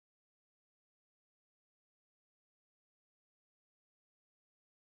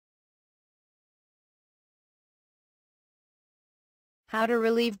How to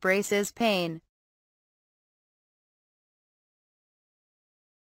relieve braces pain.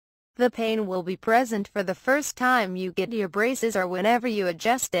 The pain will be present for the first time you get your braces or whenever you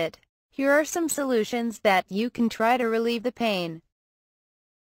adjust it. Here are some solutions that you can try to relieve the pain.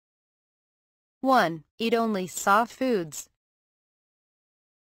 1. Eat only soft foods.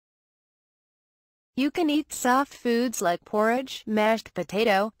 You can eat soft foods like porridge, mashed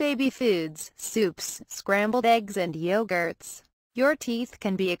potato, baby foods, soups, scrambled eggs and yogurts. Your teeth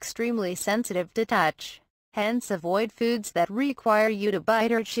can be extremely sensitive to touch. Hence avoid foods that require you to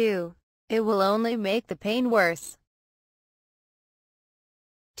bite or chew. It will only make the pain worse.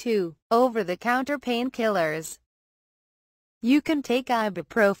 2. Over-the-counter painkillers. You can take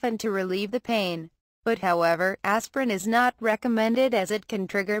ibuprofen to relieve the pain, but however, aspirin is not recommended as it can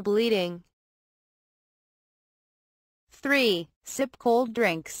trigger bleeding. 3. Sip cold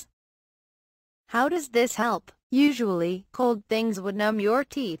drinks. How does this help? Usually, cold things would numb your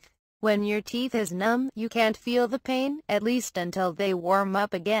teeth. When your teeth is numb, you can't feel the pain, at least until they warm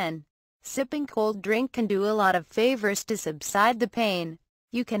up again. Sipping cold drink can do a lot of favors to subside the pain.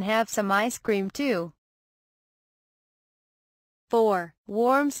 You can have some ice cream too. 4.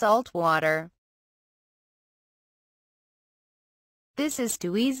 Warm salt water. This is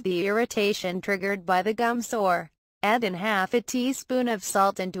to ease the irritation triggered by the gum sore. Add in half a teaspoon of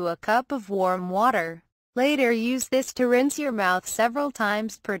salt into a cup of warm water. Later use this to rinse your mouth several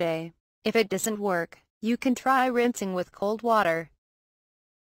times per day. If it doesn't work, you can try rinsing with cold water.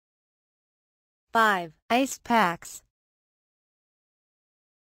 5. Ice packs.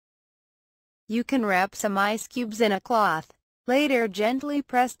 You can wrap some ice cubes in a cloth. Later gently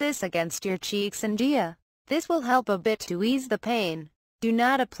press this against your cheeks and ear. This will help a bit to ease the pain. Do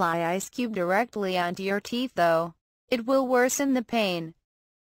not apply ice cube directly onto your teeth though. It will worsen the pain.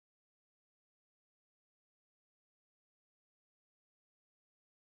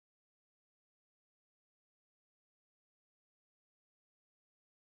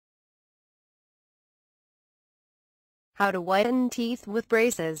 How to whiten teeth with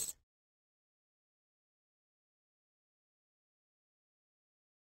braces.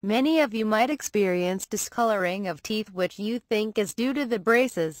 Many of you might experience discoloring of teeth which you think is due to the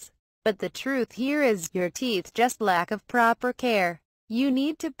braces. But the truth here is your teeth just lack of proper care. You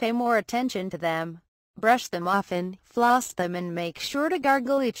need to pay more attention to them. Brush them often, floss them and make sure to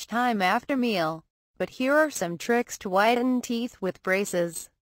gargle each time after meal. But here are some tricks to whiten teeth with braces.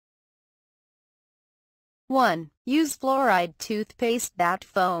 1. Use fluoride toothpaste that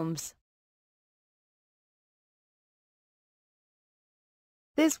foams.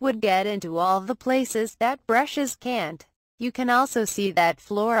 This would get into all the places that brushes can't. You can also see that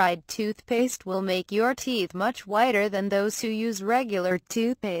fluoride toothpaste will make your teeth much whiter than those who use regular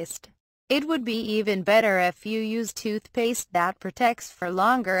toothpaste. It would be even better if you use toothpaste that protects for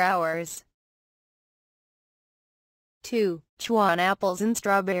longer hours. 2. Chew on apples and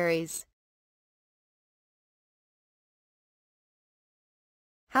strawberries.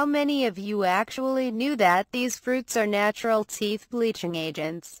 How many of you actually knew that these fruits are natural teeth bleaching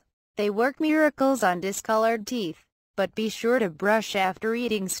agents? They work miracles on discolored teeth. But be sure to brush after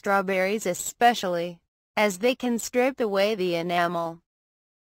eating strawberries especially, as they can strip away the enamel.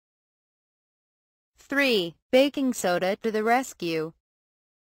 3. Baking soda to the rescue.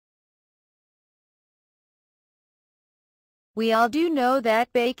 We all do know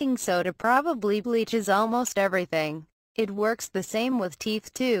that baking soda probably bleaches almost everything. It works the same with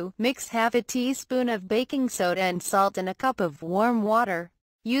teeth too. Mix half a teaspoon of baking soda and salt in a cup of warm water.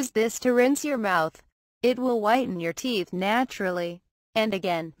 Use this to rinse your mouth. It will whiten your teeth naturally. And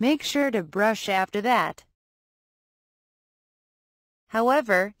again, make sure to brush after that.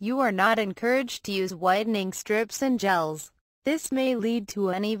 However, you are not encouraged to use whitening strips and gels. This may lead to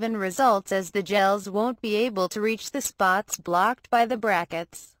uneven results as the gels won't be able to reach the spots blocked by the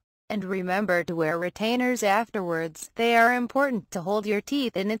brackets. And remember to wear retainers afterwards. They are important to hold your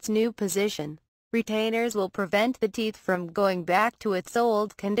teeth in its new position. Retainers will prevent the teeth from going back to its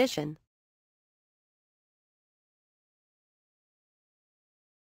old condition.